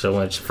right, man. So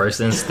much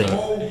first instinct.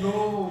 Oh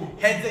no.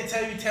 Heads they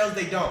tell you, tails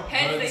they don't.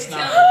 Heads they tell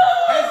you.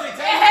 Heads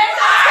they tell you.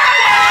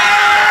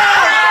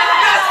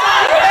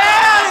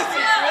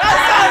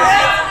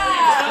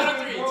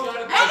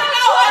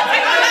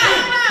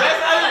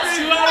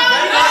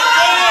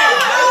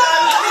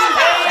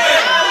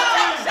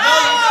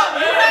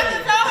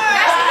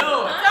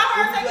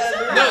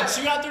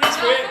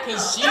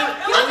 She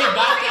only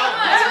backed out.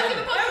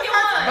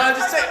 But I'm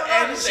just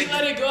saying, She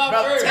let it go out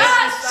first.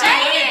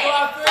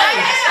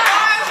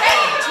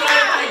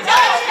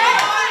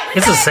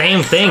 It's the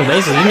same thing,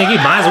 basically. You nigga, you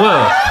might as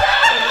well.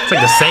 It's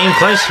like the same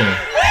question.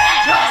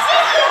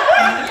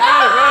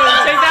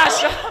 Take that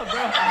shot,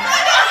 bro.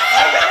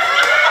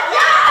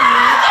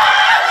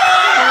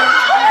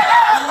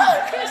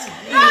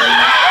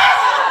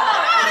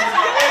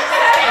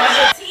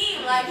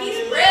 Team, like he's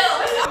real.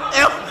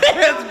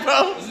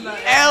 bro.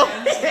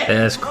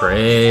 That's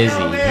crazy.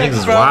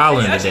 Niggas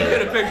wildin' She could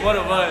today. have picked one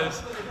of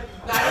us.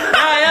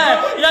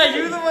 Yeah,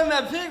 you're the one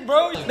that picked,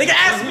 bro. Nigga,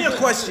 ask me a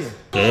question.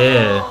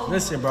 Yeah.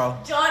 Listen, bro.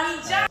 Johnny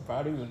John.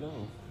 How do you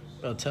know?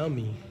 Bro, tell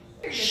me.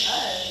 Like,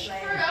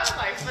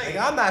 Nigga,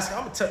 I'm asking.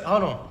 I'm gonna tell.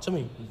 Hold on. Tell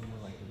me.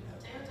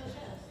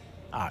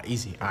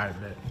 Easy. All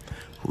right, bet.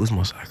 Who's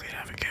most likely to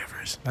have a kid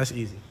first? That's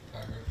easy.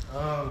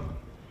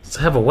 To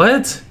have a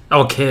what?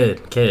 Oh,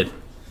 kid.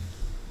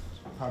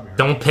 Probably her.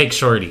 Don't pick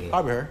Shorty.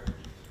 Probably her.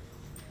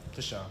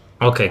 For sure.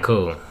 Okay,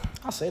 cool.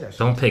 I'll say that shit.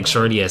 Don't pick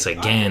Shorty ass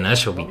again. That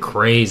should be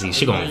crazy.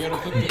 She gonna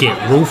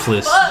get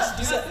ruthless.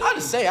 I'll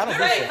just say, I don't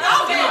think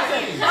so.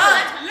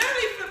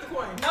 Literally flip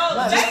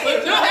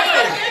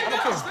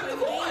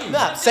the coin.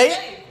 Nah, say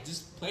it.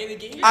 Just play the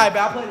game. All right, but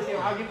I'll play the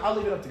game. I'll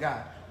leave it up to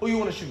God. Who you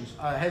want to choose?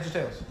 Heads or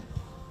tails?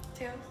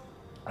 Tails.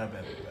 All right,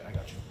 bet. I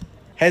got you.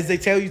 Heads they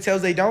tell you,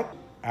 tails they don't?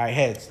 All right,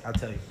 heads. I'll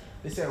tell you.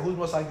 They said, who's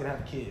most likely to have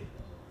a kid?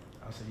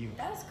 I'll say you.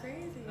 That's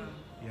crazy.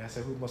 Yeah, I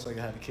said, who's most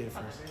likely to have a kid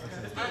first? I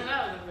said, I know,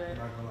 I'm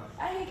not gonna lie.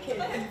 I hate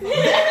kids.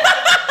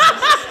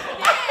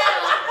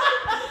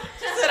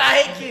 She said,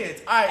 I hate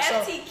kids. All right,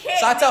 FTK,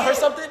 so I tell her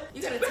something?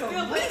 You gotta tell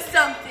me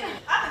something.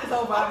 I think it's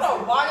over. I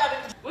don't know why y'all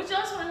didn't. what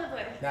y'all want to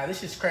play? Nah, this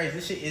shit's crazy.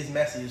 This shit is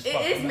messy as It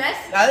fuck. is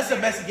messy. Nah, this is a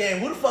messy game.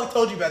 Who the fuck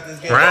told you about this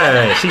game?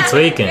 Right, she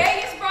tweaking.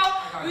 Vegas, bro.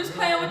 We was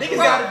playing with Niggas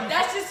bro. gotta be-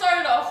 That just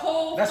started a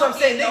whole. That's what I'm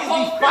saying. the Niggas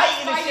whole be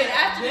fighting and shit.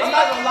 after I'm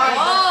not gonna lie.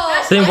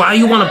 Oh, Then why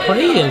you wanna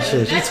play and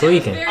shit? She That shit was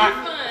tweaking. Very All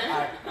fun.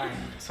 right.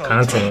 So,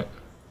 Content.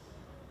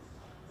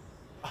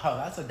 Oh,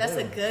 that's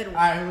a good one.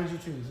 All right, who would you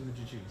choose? Who would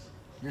you choose?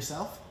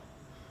 Yourself?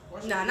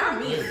 Nah, not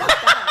me. Fuck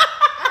that.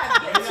 I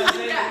have yet to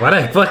do that. Why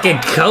that fucking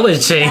color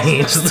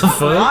change? What the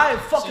fuck? I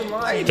ain't fucking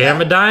lying.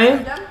 Camera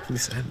dying? He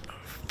said,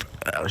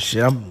 oh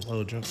shit, I'm a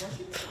little drunk.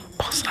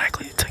 Most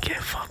likely to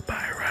get fucked by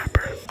a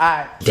rapper.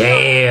 Alright.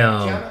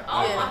 Damn.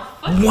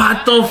 Yeah.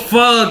 What the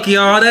fuck,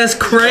 y'all? That's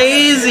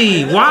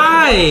crazy.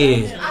 Why?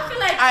 I feel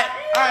like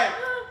Alright.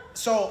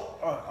 So,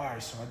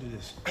 alright, so I do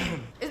this.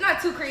 it's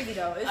not too crazy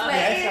though. It's like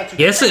Yeah, it's not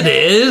too Yes, it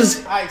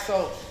is. Alright,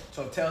 so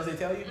tails they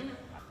tell you?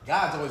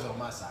 God's always on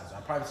my side, so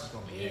I promise it's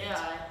gonna be heads.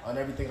 Yeah. On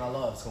everything I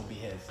love, it's gonna be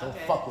heads. Don't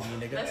Okay. fuck with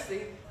me, nigga. Let's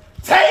see.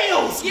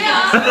 Tails!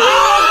 Yeah.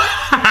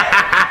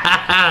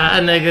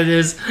 Nigga,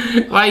 just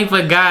why you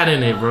put God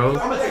in it, bro?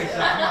 I'm gonna take a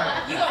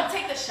shot. you gonna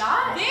take the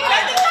shot? She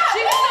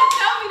didn't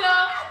tell me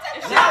though.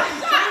 If she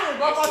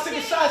Bro, if I take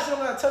a shot, she don't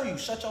gotta tell you.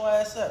 Shut your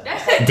ass up.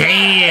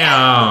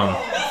 Damn.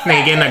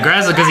 Nigga getting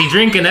aggressive because he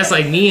drinking. That's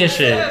like me and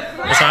shit.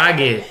 That's how I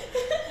get.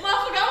 Motherfucker,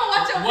 I'm gonna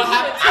watch your video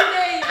in 2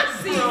 days and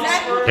see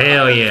exactly.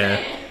 Hell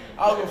yeah.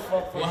 I don't give a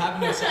fuck. What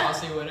happened is I'll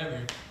say whatever.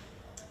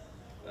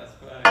 That's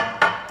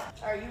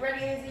fine. Are you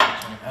ready, Izzy?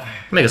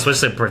 Nigga switch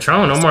to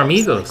Patron. No more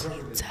amigos.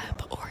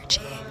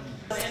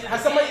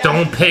 Has somebody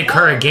Don't pick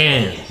her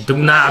again. Do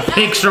not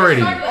pick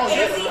Shorty. Izzy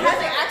hasn't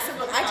asked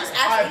him. I just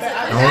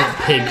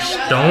asked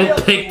Izzy.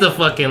 Don't pick the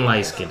fucking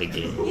light skin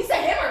again. He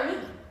said him or me?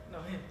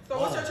 So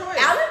what's your choice?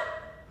 Alan?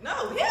 No.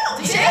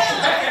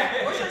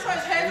 Deshae? What's your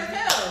choice? Heads or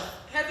tails?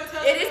 Heads or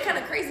tails? It is kind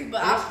of crazy,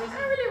 but I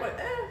really want.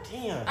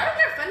 Damn. I don't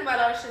get offended by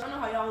all this shit. I don't know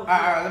how y'all would feel.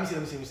 Alright,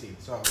 let me see.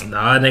 So,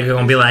 Nah, nigga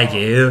gonna be like,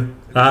 yeah,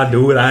 I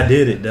do it. I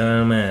did it.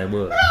 Dumb man.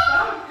 But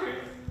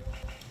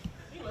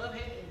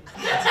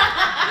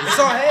it's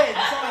on head.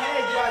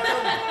 You gotta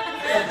tell me.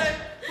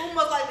 Who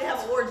most likely to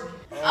have an orgy?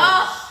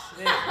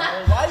 Shit,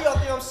 man. Why do y'all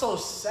think I'm so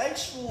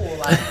sexual?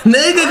 Like,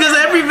 nigga, cause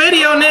every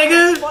video,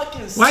 nigga.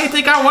 fucking Why you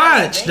think I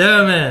watch?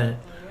 Dumb man.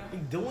 be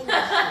doing this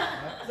shit,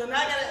 man. So now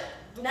I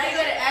gotta. Now you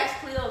gotta ask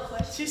Cleo a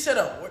question. She said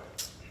a word.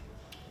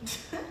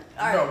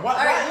 All Bro, right. why,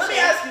 All right, let me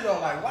Shay. ask you though,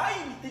 like, why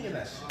you be thinking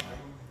that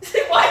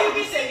shit? Why you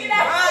be thinking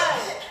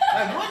that?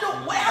 Like, what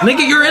the way?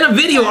 Nigga, you're in a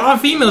video, all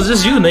females,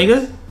 just you,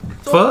 nigga.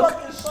 So Fuck.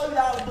 fucking show you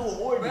how to do an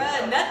order.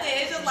 Bruh, nothing.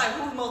 It's just like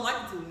who's most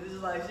likely to. It's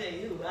just like shit,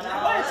 you.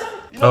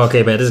 Oh,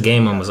 okay, but this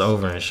game almost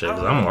over and shit.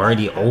 Cause I'm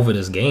already over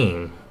this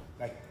game.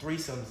 Like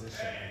threesomes and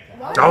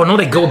shit. Oh no,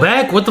 they go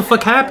back. What the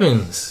fuck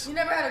happens? You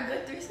never had a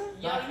good threesome?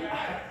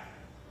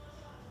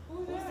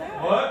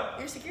 What?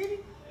 Your security?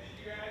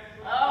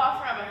 Oh, I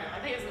forgot about him. I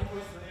think it's an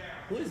enforcer.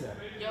 Who is that?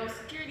 Yo,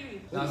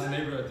 security. That was a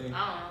neighbor, I think.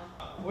 I don't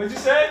know. What'd you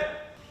say?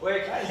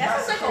 Wait.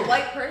 That sounds like a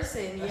white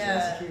person.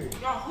 Yeah. Security.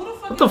 Y'all, who the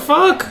fuck? What the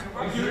fuck?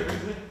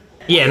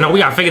 Yeah, no, we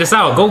gotta figure this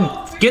out. Go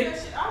get.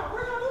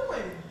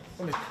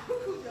 What y'all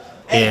doing?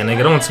 Yeah,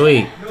 nigga, don't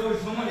tweet. No,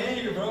 there's someone in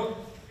here, bro.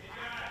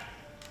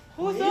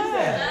 Who's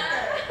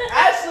that?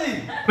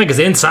 Ashley. Niggas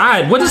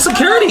inside. What is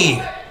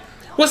security?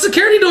 What's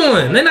security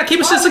doing? They not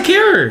keeping shit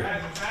secure.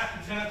 Guys, it's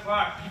after 10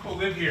 o'clock. People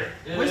live here.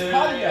 Where's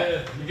Polly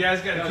at? You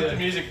guys gotta keep the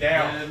music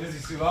down. Yeah,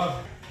 music's too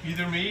loud.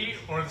 Either me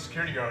or the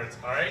security guards,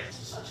 alright?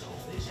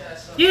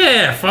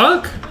 Yeah,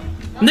 fuck.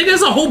 Nigga,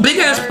 it's a whole big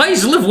ass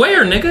place. You live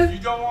where, nigga? You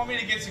don't want me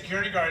to get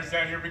security guards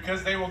down here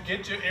because they will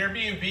get you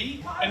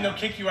Airbnb and they'll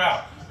kick you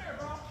out.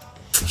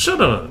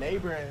 Shut up.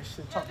 Neighbor and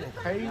shit talking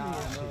crazy and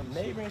shit.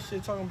 Neighbor and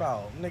shit talking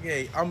about,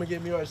 nigga, I'm gonna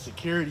get me your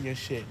security and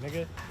shit,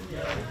 nigga.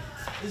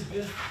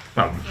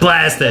 I'll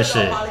blast that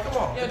shit. Polly, come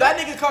on. If that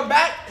nigga come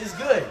back, it's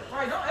good.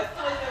 Right, don't escalate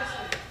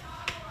that shit.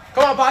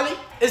 Come on, Polly.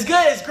 It's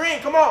good. It's green.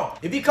 Come on.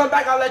 If he come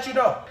back, I'll let you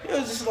know. He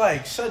was just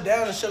like shut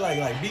down and shit,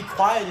 like be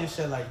quiet and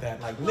shit like that.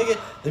 Like nigga,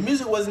 the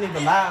music wasn't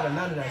even loud or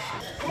none of that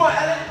shit. Come on,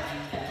 Ellen.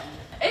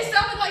 It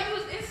sounded like you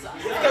was inside.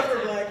 Because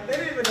we're black. They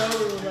didn't even know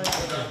we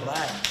were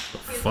black.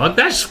 Fuck,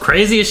 that's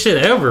craziest shit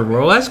ever,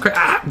 bro. That's crazy,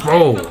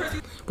 bro.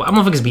 But I'm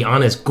motherfuckers be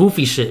honest,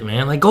 goofy shit,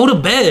 man. Like, go to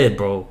bed,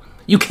 bro.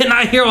 You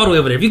cannot hear all the way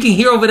over there. If you can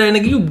hear over there,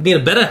 nigga, you need a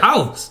better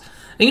house.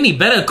 And you need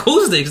better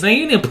acoustics, nigga.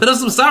 You need to put up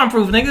some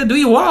soundproof, nigga. Do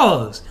your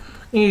walls.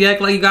 And you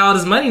act like you got all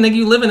this money, nigga.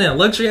 You living in a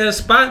luxury ass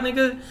spot,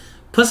 nigga.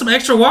 Put some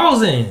extra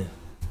walls in.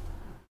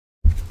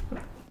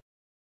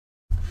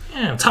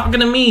 Damn, talking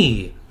to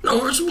me. No,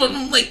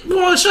 like,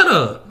 boy, shut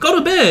up. Go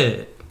to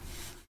bed.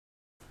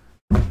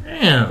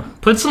 Damn,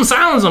 put some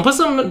sounds on. Put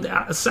some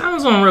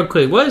sounds on real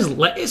quick. What is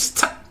like? It's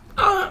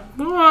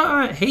bro,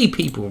 I hate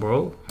people,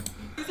 bro.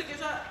 You took your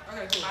shot?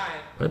 Okay, cool.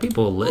 Alright. Let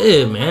people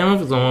live, man. I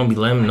don't want to be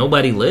letting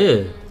nobody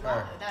live.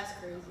 That's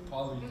crazy.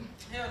 Hell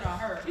no,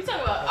 her. You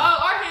talking about,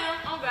 oh, our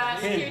hand, oh God,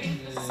 security.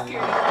 This is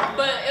security.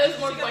 But it was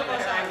more like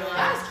that.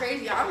 That's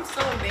crazy. I'm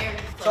so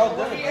embarrassed. So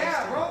good.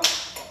 Yeah, bro.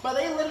 But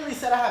they literally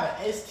said I have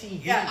an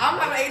STD. Yeah, I'm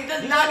not. It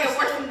does You not get understand?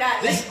 worse than that.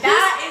 This- Like,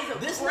 that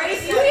this is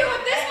crazy. You hear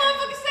what this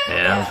motherfucker said?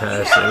 Yeah, I'm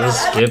past it. Let's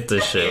skip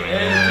this shit,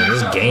 man.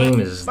 This game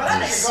is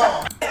just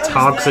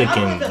toxic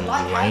and lame.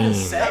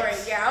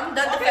 Alright, yeah, I'm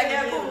done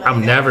defending you.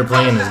 I'm never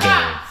playing this game.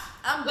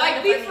 I'm done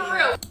Like, be defending for you.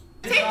 real.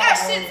 Take that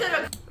shit to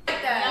the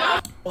like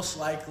that. Most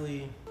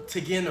likely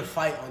to get in a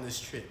fight on this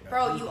trip,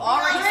 Bro, you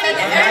already said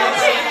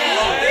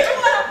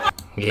that.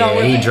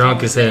 Yeah, he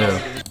drunk as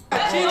hell.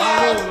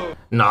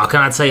 Nah,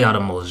 can I tell y'all the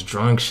most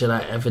drunk shit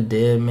I ever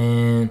did,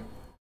 man?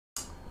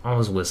 I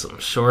was with some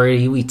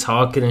shorty, we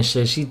talking and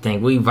shit. She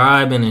think we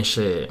vibing and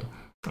shit.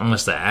 I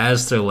must have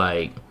asked her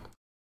like,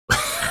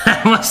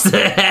 I must have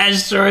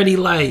asked shorty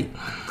like,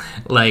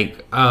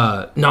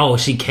 no,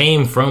 she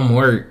came from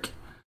work,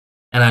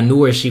 and I knew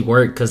where she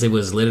worked because it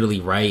was literally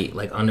right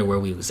like under where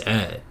we was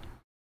at.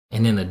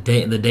 And then the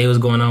day was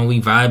going on, we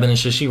vibing and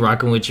shit. She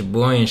rocking with your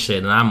boy and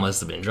shit, and I must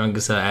have been drunk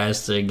as hell. I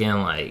asked her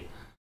again like,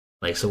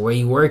 so where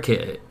you work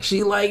at?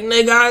 She like,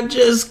 nigga, I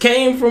just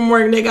came from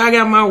work, nigga. I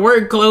got my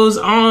work clothes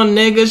on,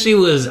 nigga. She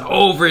was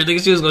over it,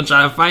 nigga. She was gonna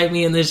try to fight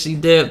me, and then she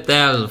dipped.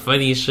 That was the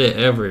funniest shit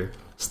ever.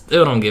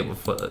 Still don't give a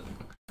fuck.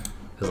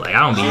 Cause like, I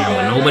don't be hearing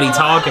what nobody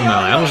talking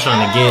about. Like, I'm just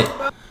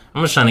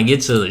trying to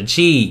get to the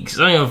cheeks.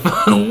 I don't give a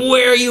fuck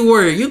where you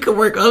work. You can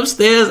work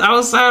upstairs,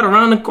 outside,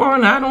 around the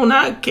corner. I do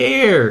not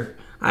care.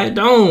 I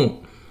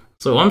don't.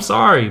 So I'm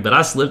sorry, but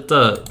I slipped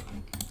up.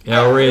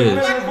 Hell Ridge.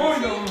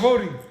 We're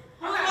voting.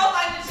 Who's most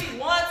likely to cheat?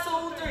 1,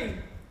 2, 3.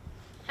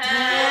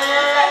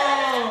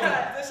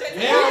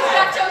 You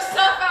got your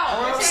stuff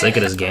out. Sick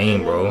of this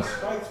game, bro. For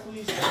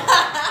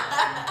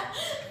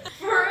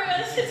real,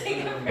 this shit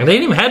take a And they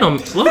didn't even have no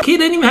low key.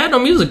 They didn't even have no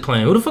music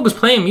playing. Who the fuck was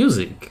playing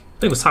music?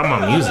 They was talking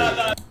about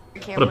music.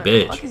 What a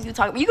bitch. Fuck is you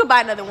talking? You could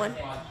buy another one.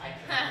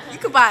 You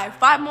could buy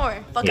 5 more.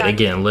 Fuck Yeah, out. they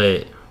getting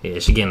lit. Yeah,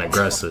 she getting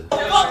aggressive.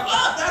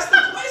 That's the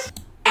question.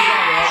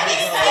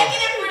 He's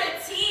taking it for the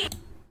team.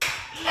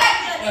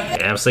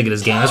 Yeah, I'm sick of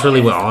this game. That's really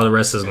what all the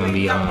rest is gonna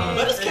be on.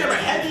 But this camera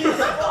heavy as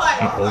hell.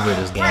 I'm over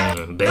this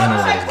game. Been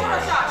over this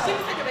game. She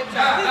was taking a big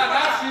shot.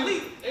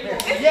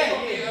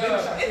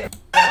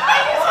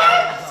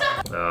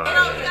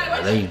 Oh,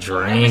 yeah. They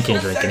drinking.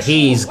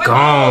 He's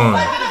gone.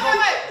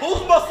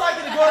 Who's most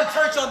likely to go to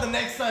church on the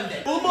next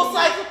Sunday? Who's most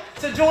likely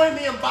to join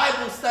me in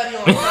Bible study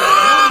on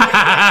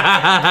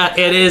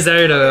Sunday? It is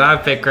her though. I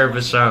pick her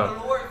for sure.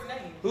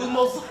 Who's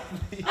most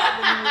likely?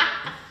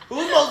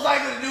 Who's most most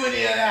likely to do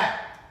any of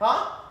that?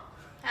 Huh?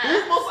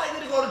 Who's most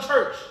likely to go to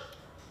church?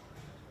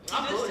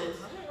 I'm Buddhist.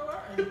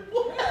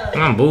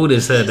 I'm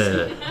Buddhist said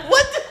that.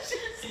 What the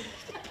shit?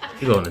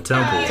 You go in the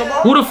temple.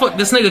 Who the fuck?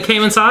 This nigga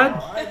came inside?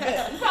 But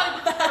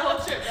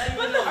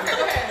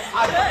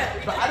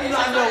I do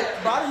not know.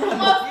 But I do not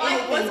know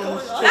what's going on.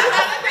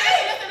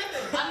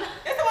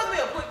 It's supposed to be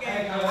a quick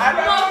game.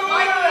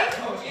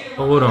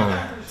 Hold on.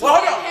 Well,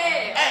 hold on.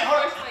 Hey,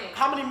 hold on.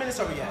 How many minutes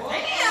are we at?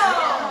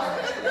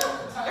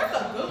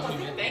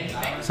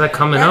 Is that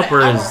coming up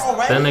or is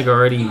that nigga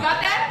already? You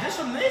got that? Just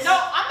from this? No,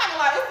 I'm not gonna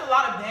lie. It's a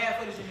lot of bad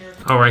footage in here.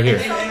 Oh, right here.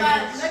 Give it to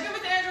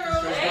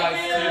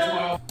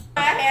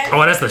Andrew.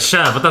 Oh, that's the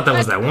chef. I thought that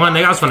was that one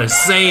nigga. I was gonna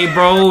say,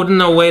 bro,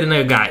 no way the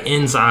nigga got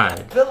inside.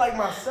 I feel like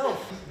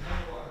myself.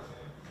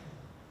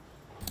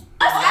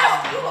 Let's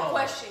ask you a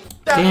question.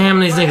 Damn,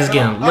 these niggas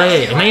getting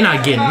lit. And they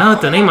not getting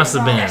nothing. They must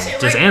have been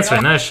just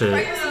answering that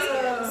shit.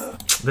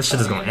 This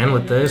shit is gonna end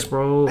with this,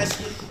 bro.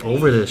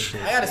 Over this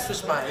shit. I gotta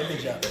switch my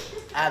image up.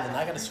 Alan,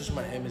 I gotta switch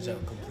my image up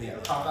completely.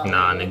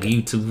 Nah, nigga,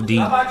 you too deep.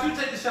 How about you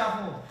take the shot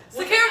for him?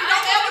 Security,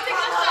 don't ever take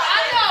that shot.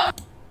 I know.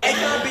 Hey,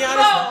 can I be Bro,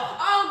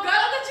 honest? oh God,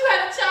 I thought you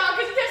had a child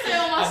because you kept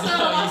saying, oh, my son,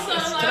 my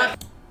son.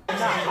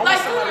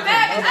 Like, you were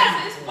mad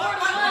because it's 4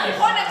 to 1.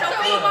 Point at your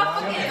feet, my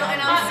fucking.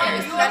 And I'm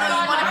serious. I know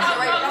you want to have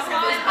the right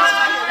person. This bitch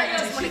out here that you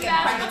just want to get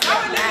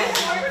pregnant.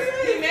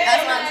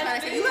 That's what I'm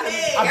trying to say. You gotta be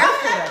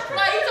careful.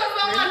 Like, you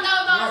talking about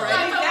 $1,000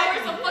 stuff,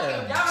 over some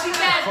fucking cheap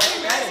ass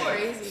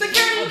crazy.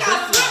 Security, you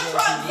got swim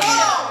trunks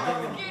on.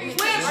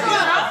 Swim trunks.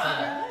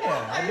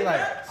 Yeah, I'd be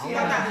like,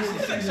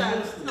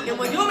 And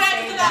when you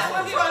mad you got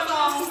swim trunks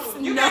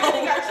on, you got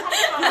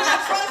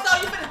trunks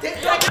on, you finna dick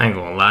track. I ain't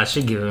gonna lie,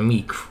 she giving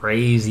me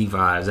crazy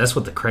vibes. That's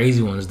what the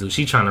crazy ones do.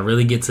 She trying to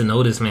really get to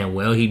know this man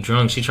well. He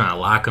drunk. She trying to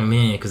lock him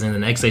in. Cause then the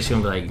next day she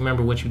gonna be like,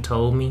 remember what you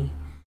told me?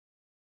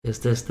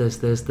 This,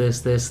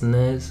 and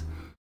this.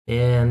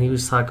 Yeah, and he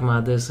was talking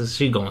about this. And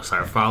she gonna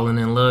start falling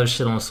in love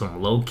shit on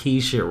some low key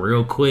shit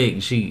real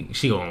quick. She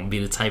gonna be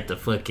the type to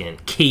fucking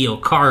key your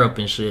car up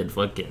and shit.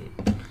 Fucking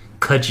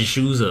cut your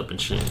shoes up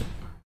and shit.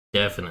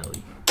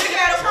 Definitely.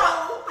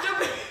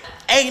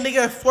 hey,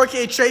 nigga,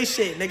 4K Trey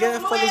shit, nigga.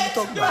 What the fuck is you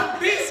talking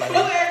about?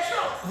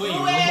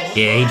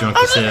 Yeah, he drunk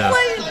as hell.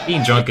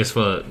 He drunk as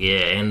fuck. Yeah,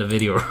 end the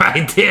video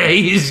right there.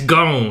 He's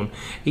gone.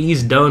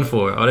 He's done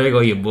for. Oh, there go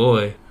your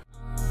boy.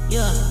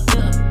 Yeah,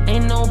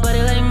 ain't nobody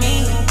like me.